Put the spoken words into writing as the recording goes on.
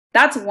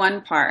That's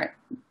one part.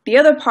 The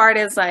other part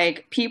is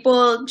like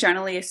people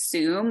generally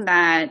assume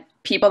that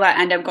people that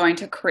end up going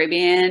to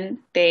Caribbean,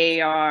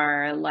 they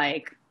are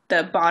like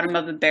the bottom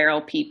of the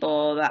barrel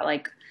people that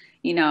like,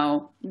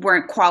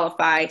 weren't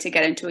qualified to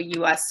get into a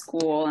US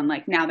school and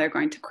like now they're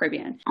going to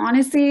Caribbean.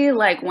 Honestly,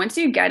 like once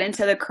you get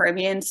into the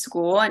Caribbean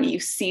school and you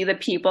see the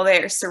people that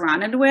you're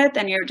surrounded with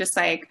and you're just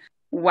like,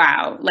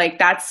 wow, like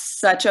that's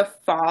such a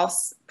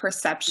false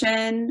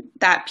perception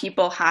that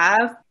people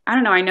have. I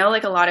don't know. I know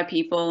like a lot of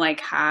people like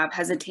have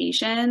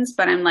hesitations,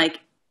 but I'm like,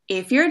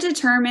 if you're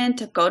determined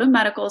to go to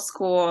medical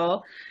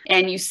school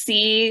and you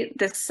see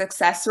the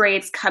success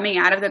rates coming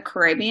out of the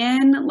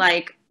Caribbean,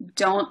 like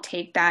don't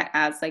take that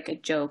as like a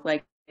joke.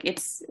 Like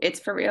it's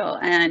for real.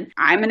 And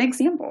I'm an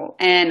example.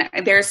 And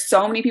there's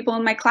so many people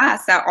in my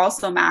class that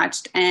also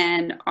matched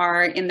and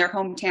are in their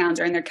hometowns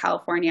or in their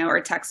California or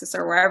Texas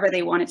or wherever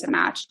they wanted to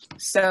match.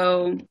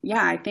 So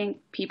yeah, I think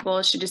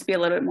people should just be a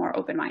little bit more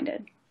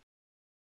open-minded.